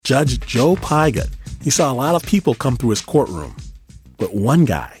Judge Joe Pigott. He saw a lot of people come through his courtroom. But one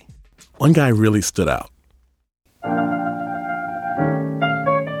guy really stood out.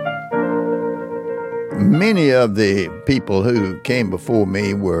 Many of the people who came before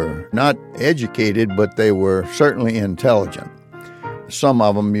me were not educated, but they were certainly intelligent. Some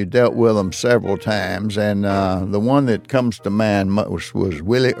of them, you dealt with them several times, and the one that comes to mind most was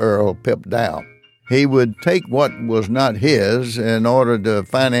Willie Earl Pip Dow. He would take what was not his in order to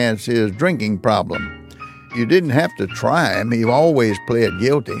finance his drinking problem. You didn't have to try him. He always pled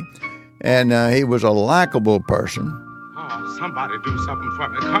guilty, and he was a likable person. Oh, somebody do something for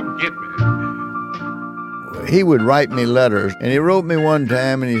me. Come get me. He would write me letters, and he wrote me one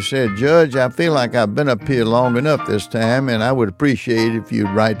time, and he said, "Judge, I feel like I've been up here long enough this time, and I would appreciate if you'd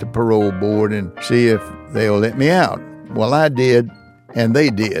write the parole board and see if they'll let me out." Well, I did, and they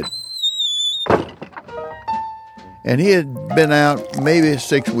did. And he had been out maybe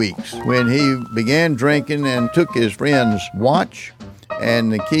 6 weeks when he began drinking and took his friend's watch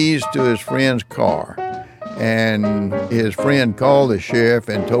and the keys to his friend's car. And his friend called the sheriff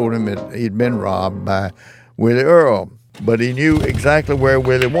and told him that he'd been robbed by Willie Earl. But he knew exactly where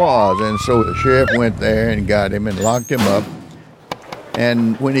Willie was, and so the sheriff went there and got him and locked him up.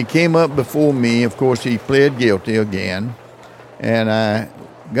 And when he came up before me, of course, he pled guilty again, and I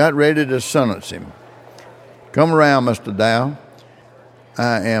got ready to sentence him. "Come around, Mr. Dow.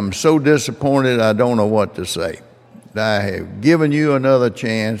 I am so disappointed I don't know what to say. I have given you another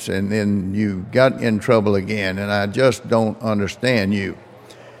chance, and then you got in trouble again, and I just don't understand you."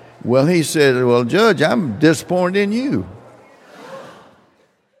 Well, he said, "Well, Judge, I'm disappointed in you."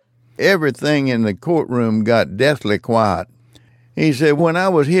 Everything in the courtroom got deathly quiet. He said, "When I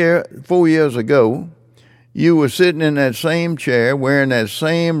was here 4 years ago, you were sitting in that same chair, wearing that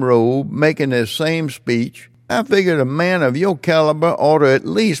same robe, making that same speech. I figured a man of your caliber ought to at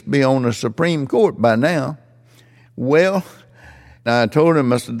least be on the Supreme Court by now." Well, I told him,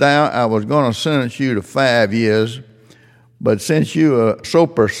 "Mr. Dow, I was going to sentence you to 5 years, but since you are so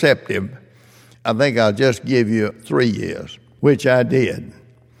perceptive, I think I'll just give you 3 years," which I did.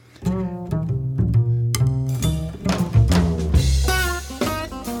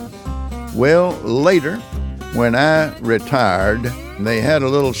 Well, later, when I retired, they had a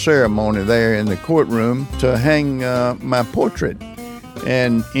little ceremony there in the courtroom to hang my portrait.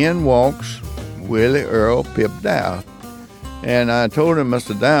 And in walks Willie Earl Pip Dow. And I told him,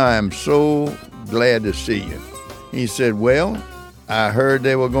 "Mr. Dow, I'm so glad to see you." He said, "Well, I heard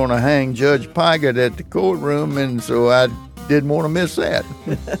they were going to hang Judge Pigott at the courtroom, and so I didn't want to miss that."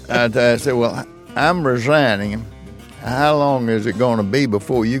 I said, "Well, I'm resigning. How long is it going to be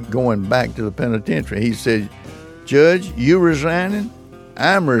before you going back to the penitentiary?" He said, "Judge, you resigning?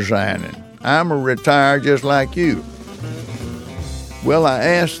 I'm resigning. I'm a retired just like you." Well, I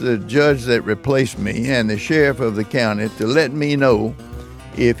asked the judge that replaced me and the sheriff of the county to let me know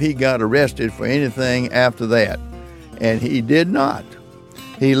if he got arrested for anything after that, and he did not.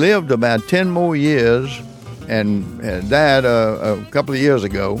 He lived about 10 more years and died a couple of years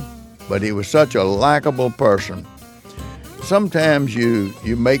ago, but he was such a likable person. Sometimes you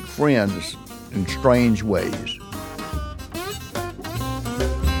make friends in strange ways.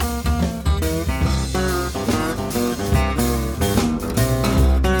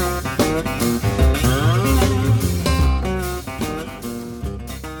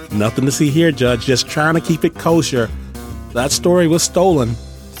 Nothing to see here, Judge. Just trying to keep it kosher. That story was stolen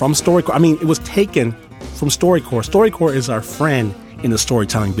from Storycorps. I mean, it was taken from Storycorps. Storycorps is our friend in the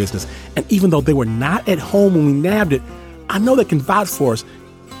storytelling business. And even though they were not at home when we nabbed it, I know they can vouch for us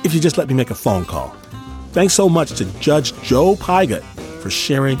if you just let me make a phone call. Thanks so much to Judge Joe Pigott for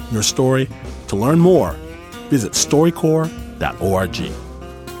sharing your story. To learn more, visit storycorps.org.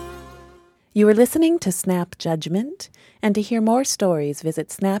 You are listening to Snap Judgment, and to hear more stories, visit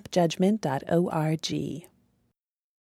snapjudgment.org.